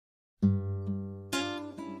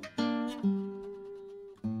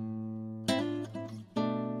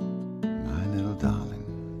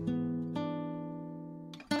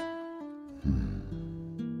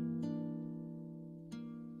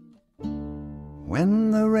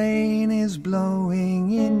when the rain is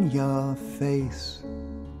blowing in your face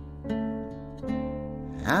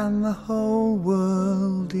and the whole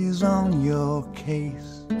world is on your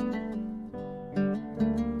case.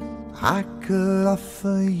 I could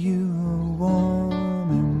offer you a warm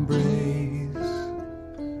embrace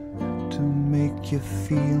to make you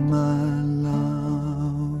feel my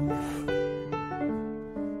love.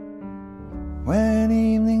 When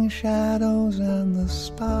evening shadows and the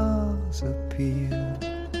stars appear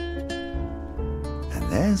and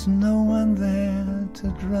there's no one there to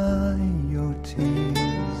dry your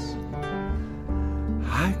tears,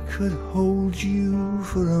 I could hold you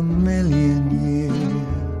for 1,000,000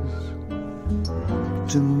 years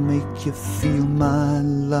to make you feel my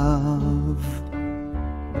love.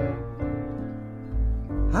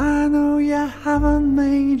 I know you haven't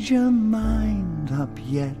made your mind up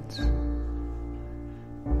yet,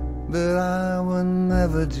 but I would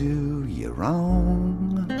never do you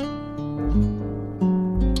wrong.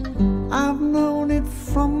 I've known it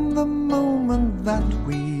from the moment that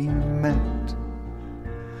we met,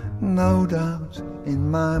 no doubt in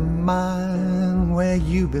my mind where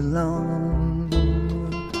you belong.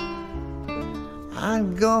 I'd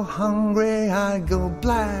go hungry, I'd go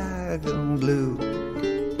black and blue,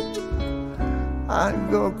 I'd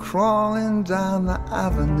go crawling down the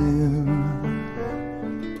avenue.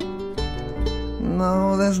 No,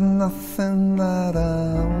 there's nothing that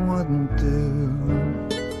I wouldn't do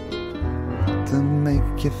to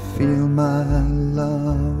make you feel my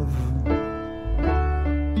love.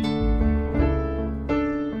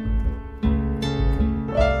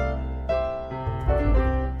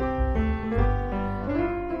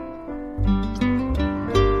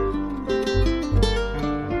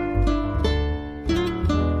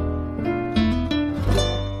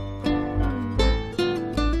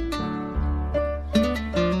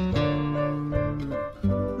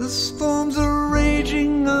 The storms are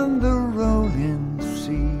raging on the rolling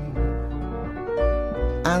sea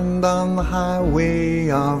and on the highway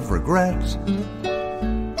of regret.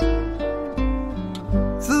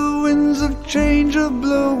 The winds of change are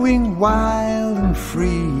blowing wild and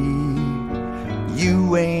free. You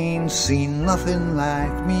ain't seen nothing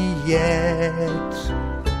like me yet.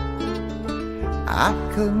 I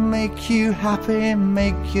could make you happy,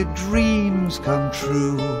 make your dreams come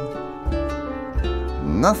true.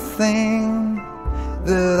 Nothing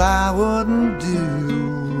that I wouldn't do.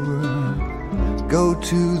 Go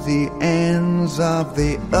to the ends of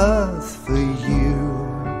the earth for you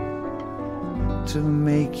to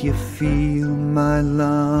make you feel my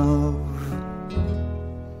love,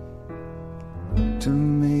 to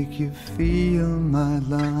make you feel my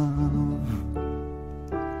love,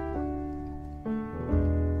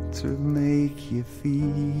 to make you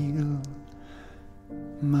feel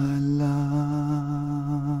my love.